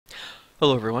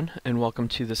Hello everyone, and welcome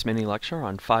to this mini lecture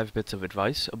on 5 bits of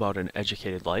advice about an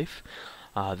educated life.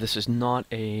 This is not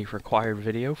a required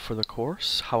video for the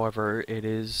course, however it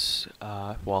is,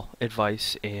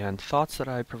 advice and thoughts that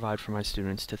I provide for my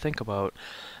students to think about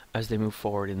as they move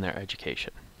forward in their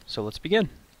education. So let's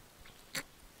begin.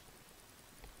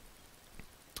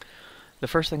 The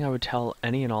first thing I would tell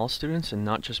any and all students, and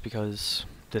not just because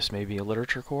this may be a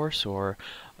literature course or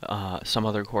some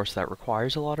other course that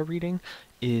requires a lot of reading,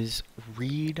 is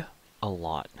read a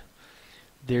lot.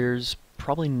 There's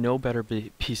probably no better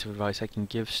piece of advice I can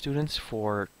give students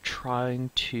for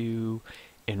trying to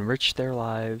enrich their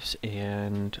lives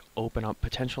and open up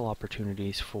potential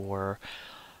opportunities for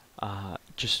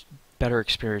just better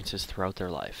experiences throughout their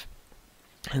life.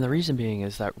 And the reason being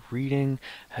is that reading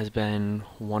has been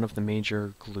one of the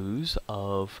major glues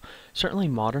of certainly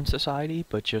modern society,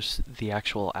 but just the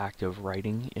actual act of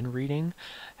writing and reading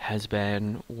has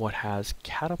been what has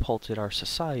catapulted our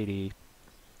society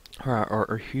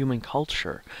or human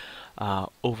culture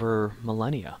over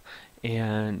millennia.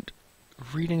 And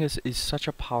reading is such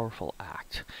a powerful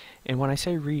act. And when I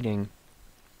say reading,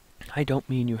 I don't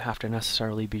mean you have to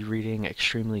necessarily be reading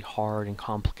extremely hard and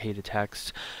complicated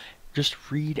texts.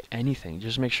 Just read anything.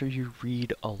 Just make sure you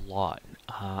read a lot.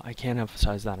 I can't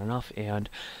emphasize that enough, and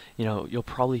you'll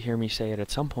probably hear me say it at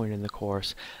some point in the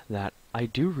course that I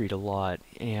do read a lot,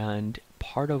 and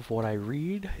part of what I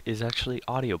read is actually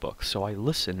audiobooks, so I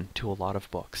listen to a lot of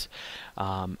books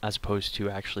as opposed to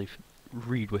actually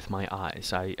read with my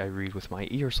eyes. I read with my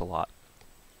ears a lot.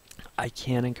 I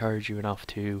can't encourage you enough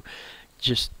to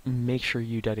just make sure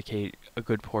you dedicate a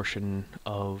good portion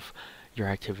of your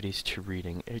activities to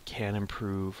reading. It can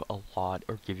improve a lot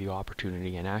or give you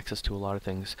opportunity and access to a lot of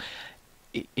things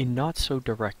in not so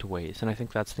direct ways, and I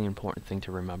think that's the important thing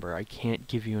to remember. I can't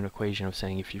give you an equation of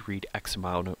saying if you read X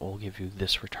amount it will give you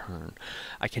this return.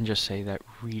 I can just say that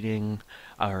reading,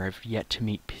 or I've yet to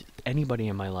meet anybody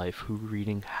in my life who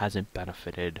reading hasn't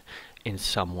benefited in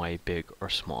some way, big or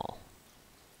small.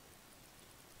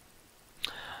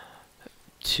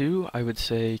 2, I would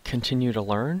say continue to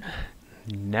learn.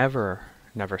 Never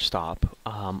stop.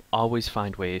 Always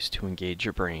find ways to engage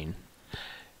your brain.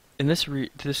 And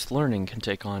this learning can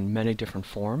take on many different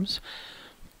forms,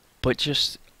 but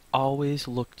just always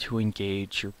look to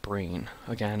engage your brain.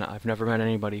 Again, I've never met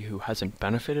anybody who hasn't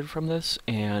benefited from this,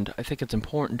 and I think it's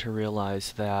important to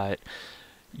realize that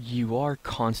you are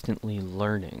constantly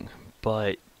learning,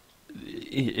 but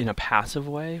in a passive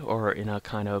way or in a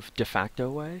kind of de facto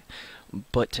way,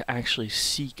 but to actually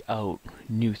seek out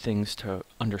new things to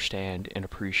understand and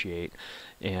appreciate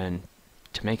and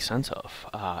to make sense of.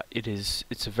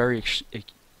 It's a very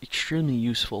extremely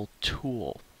useful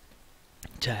tool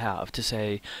to have, to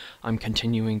say I'm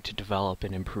continuing to develop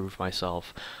and improve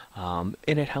myself, and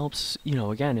it helps,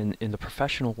 again, in the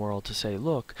professional world to say,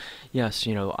 look, yes,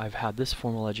 I've had this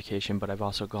formal education, but I've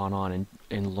also gone on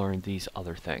and learned these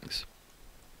other things.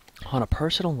 On a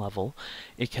personal level,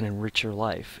 it can enrich your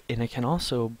life, and it can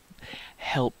also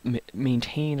help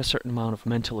maintain a certain amount of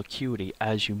mental acuity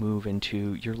as you move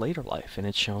into your later life. And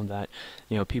it's shown that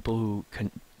people who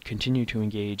continue to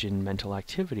engage in mental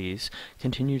activities,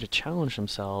 continue to challenge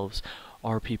themselves,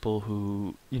 are people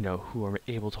who who are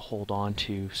able to hold on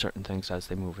to certain things as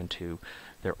they move into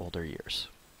their older years.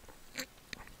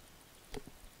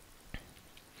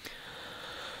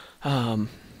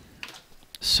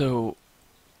 So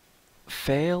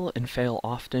fail and fail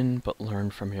often, but learn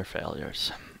from your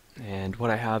failures. And what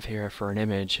I have here for an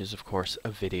image is, of course, a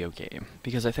video game.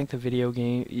 Because I think the video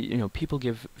game, people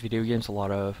give video games a lot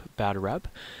of bad rep,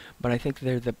 but I think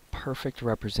they're the perfect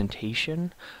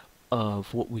representation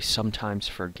of what we sometimes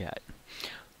forget.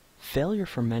 Failure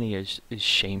for many is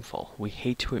shameful. We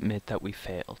hate to admit that we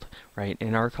failed, right?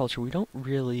 In our culture, we don't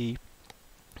really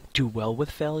do well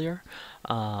with failure.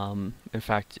 In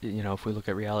fact, if we look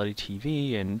at reality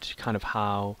TV and kind of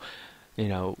how,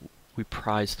 we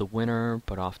prize the winner,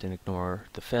 but often ignore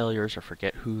the failures or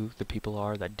forget who the people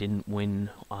are that didn't win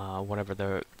whatever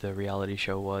the reality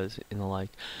show was and the like.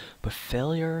 But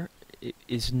failure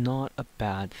is not a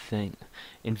bad thing.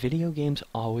 And video games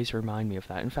always remind me of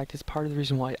that. In fact, it's part of the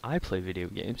reason why I play video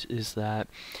games, is that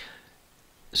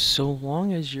so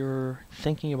long as you're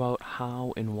thinking about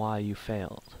how and why you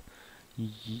failed,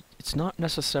 it's not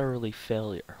necessarily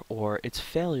failure, or it's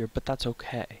failure, but that's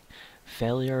okay.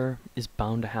 Failure is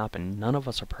bound to happen. None of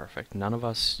us are perfect. None of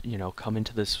us, come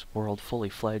into this world fully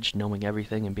fledged, knowing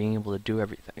everything and being able to do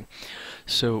everything.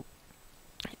 So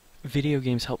video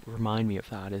games help remind me of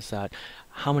that, is that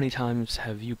how many times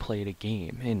have you played a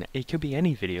game? And it could be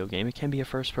any video game. It can be a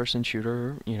first-person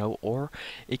shooter, or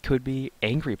it could be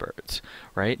Angry Birds,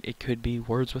 right? It could be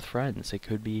Words with Friends. It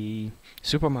could be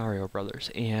Super Mario Brothers.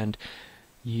 And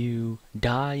you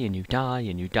die and you die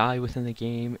and you die within the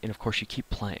game, and of course you keep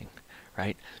playing,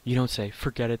 right? You don't say,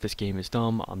 forget it, this game is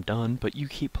dumb, I'm done, but you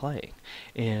keep playing.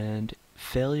 And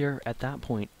failure at that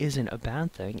point isn't a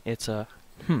bad thing. It's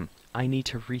I need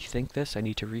to rethink this, I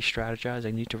need to re-strategize,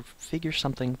 I need to figure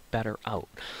something better out.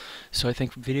 So I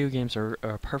think video games are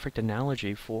a perfect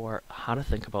analogy for how to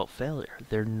think about failure.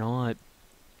 They're not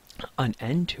an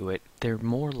end to it. They're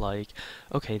more like,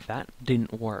 okay, that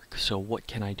didn't work, so what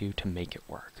can I do to make it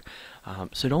work?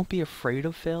 So don't be afraid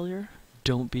of failure.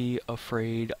 Don't be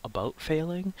afraid about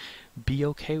failing. Be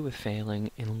okay with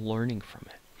failing and learning from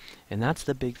it. And that's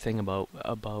the big thing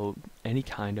about any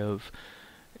kind of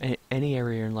any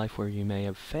area in life where you may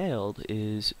have failed,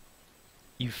 is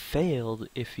you've failed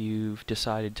if you've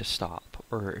decided to stop,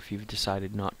 or if you've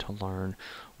decided not to learn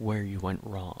where you went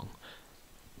wrong.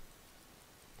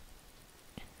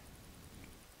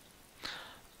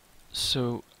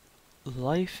 So,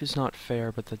 life is not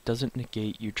fair, but that doesn't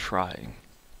negate you trying.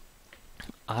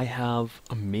 I have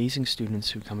amazing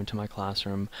students who come into my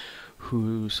classroom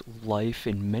whose life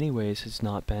in many ways has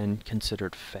not been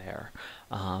considered fair,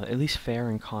 at least fair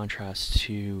in contrast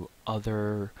to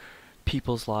other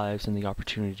people's lives and the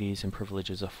opportunities and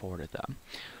privileges afforded them.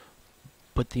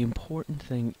 But the important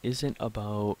thing isn't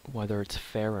about whether it's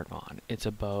fair or not, it's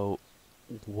about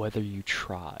whether you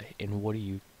try and what do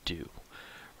you do,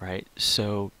 right?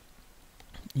 So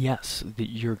yes,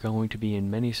 you're going to be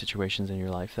in many situations in your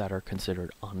life that are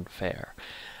considered unfair.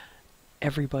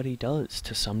 Everybody does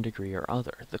to some degree or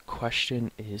other. The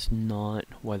question is not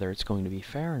whether it's going to be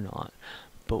fair or not,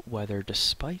 but whether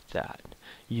despite that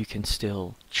you can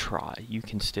still try, you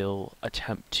can still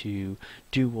attempt to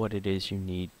do what it is you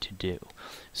need to do.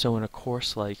 So in a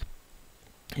course like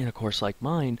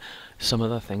mine, some of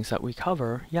the things that we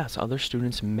cover, yes, other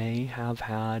students may have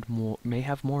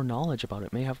more knowledge about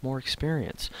it, may have more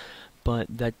experience, but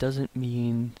that doesn't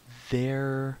mean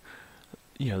their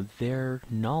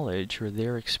knowledge or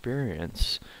their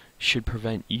experience should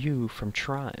prevent you from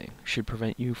trying, should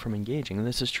prevent you from engaging. And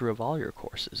this is true of all your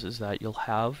courses, is that you'll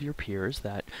have your peers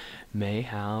that may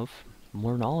have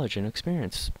more knowledge and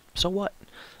experience. So what?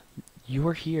 You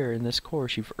are here in this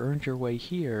course, you've earned your way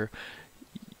here.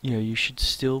 You should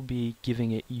still be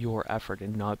giving it your effort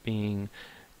and not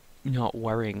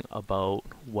worrying about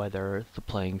whether the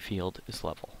playing field is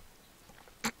level.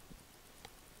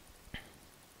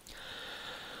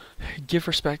 Give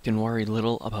respect and worry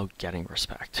little about getting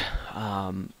respect.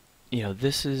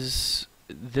 This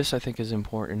I think is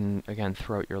important, again,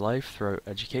 throughout your life, throughout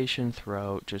education,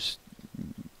 throughout just,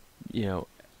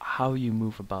 how you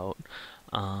move about.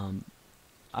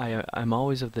 I'm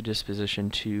always of the disposition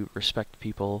to respect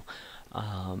people,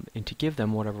 and to give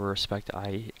them whatever respect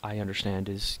I understand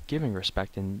is giving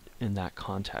respect in that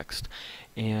context.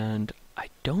 And I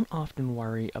don't often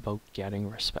worry about getting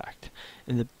respect.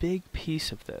 And the big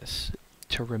piece of this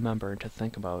to remember and to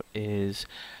think about is,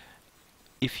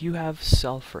 if you have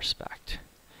self-respect,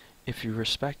 if you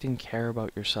respect and care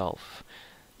about yourself,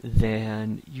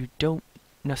 then you don't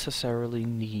necessarily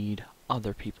need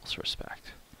other people's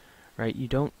respect. Right? You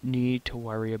don't need to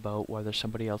worry about whether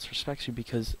somebody else respects you,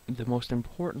 because the most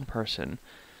important person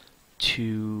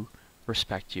to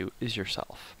respect you is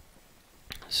yourself.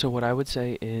 So what I would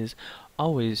say is,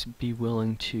 always be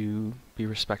willing to be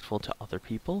respectful to other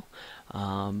people,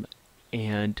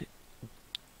 and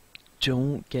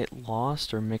don't get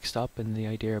lost or mixed up in the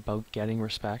idea about getting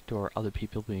respect or other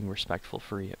people being respectful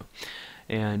for you.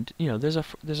 And there's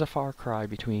a far cry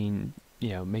between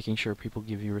making sure people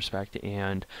give you respect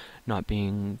and not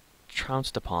being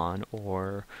trounced upon,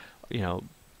 or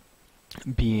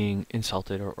being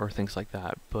insulted, or things like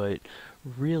that. But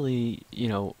really,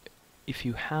 if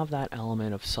you have that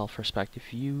element of self-respect,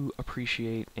 if you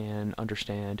appreciate and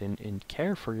understand and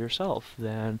care for yourself,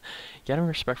 then getting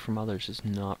respect from others is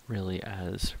not really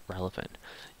as relevant.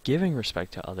 Giving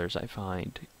respect to others, I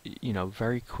find,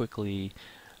 very quickly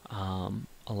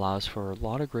allows for a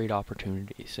lot of great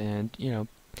opportunities. And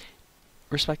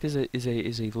respect is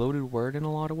a loaded word in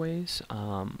a lot of ways,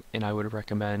 and I would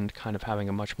recommend kind of having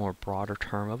a much more broader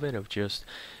term of it, of just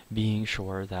being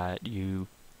sure that you,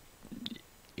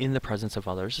 in the presence of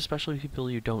others, especially people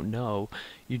you don't know,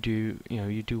 you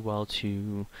do well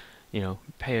to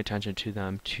pay attention to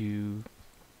them, to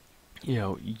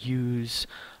use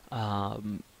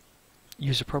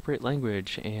use appropriate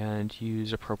language and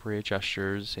use appropriate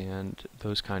gestures and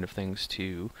those kind of things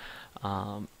to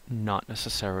not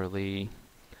necessarily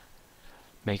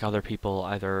make other people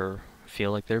either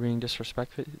feel like they're being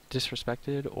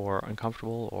disrespected or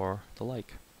uncomfortable or the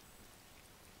like.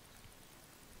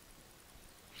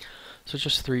 So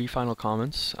just 3 final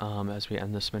comments as we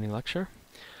end this mini lecture.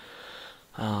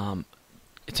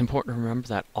 It's important to remember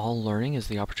that all learning is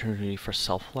the opportunity for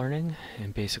self-learning,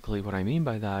 and basically what I mean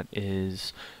by that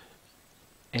is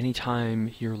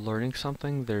anytime you're learning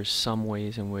something, there's some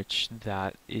ways in which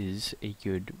that is a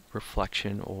good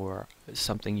reflection or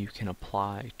something you can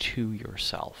apply to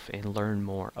yourself and learn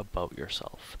more about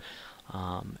yourself.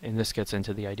 And this gets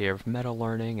into the idea of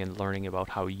meta-learning and learning about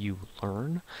how you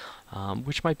learn,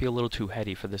 which might be a little too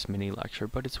heady for this mini lecture,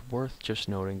 but it's worth just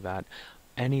noting that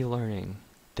any learning,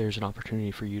 there's an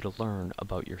opportunity for you to learn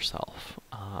about yourself.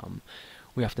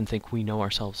 We often think we know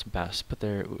ourselves best, but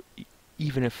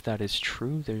even if that is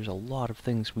true, there's a lot of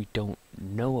things we don't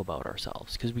know about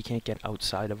ourselves because we can't get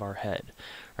outside of our head,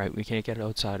 right? We can't get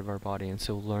outside of our body, and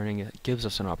so learning gives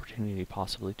us an opportunity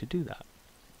possibly to do that.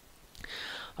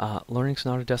 Learning's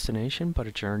not a destination, but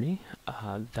a journey.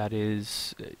 That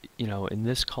is, in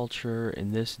this culture,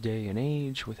 in this day and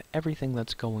age, with everything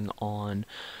that's going on,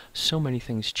 so many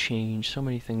things change, so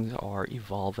many things are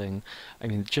evolving. I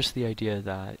mean, just the idea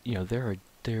that,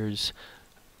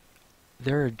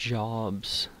 there are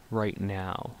jobs right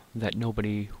now that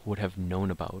nobody would have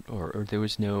known about, or there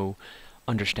was no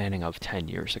understanding of 10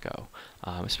 years ago,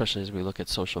 especially as we look at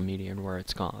social media and where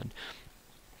it's gone.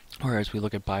 Or as we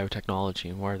look at biotechnology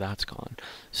and where that's gone.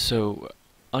 So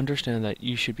understand that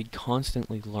you should be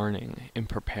constantly learning and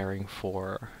preparing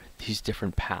for these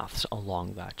different paths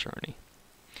along that journey.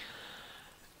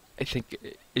 I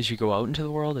think as you go out into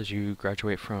the world, as you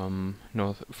graduate from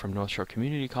North Shore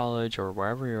Community College or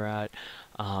wherever you're at,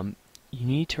 you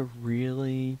need to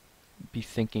really be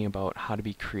thinking about how to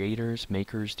be creators,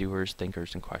 makers, doers,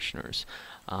 thinkers, and questioners.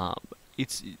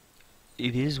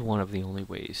 It is one of the only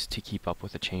ways to keep up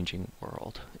with a changing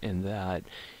world, in that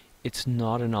it's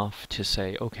not enough to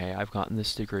say, okay, I've gotten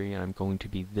this degree and I'm going to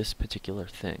be this particular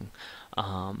thing.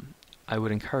 I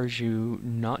would encourage you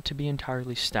not to be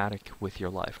entirely static with your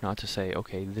life, not to say,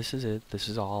 okay, this is it, this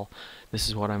is all, this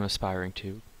is what I'm aspiring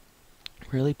to.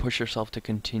 Really push yourself to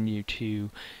continue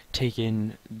to take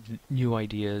in new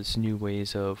ideas, new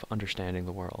ways of understanding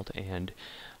the world, and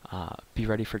be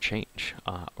ready for change,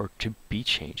 or to be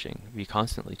changing, be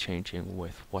constantly changing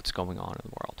with what's going on in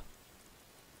the world.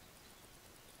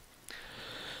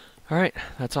 Alright,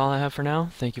 that's all I have for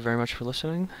now. Thank you very much for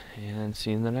listening, and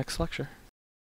see you in the next lecture.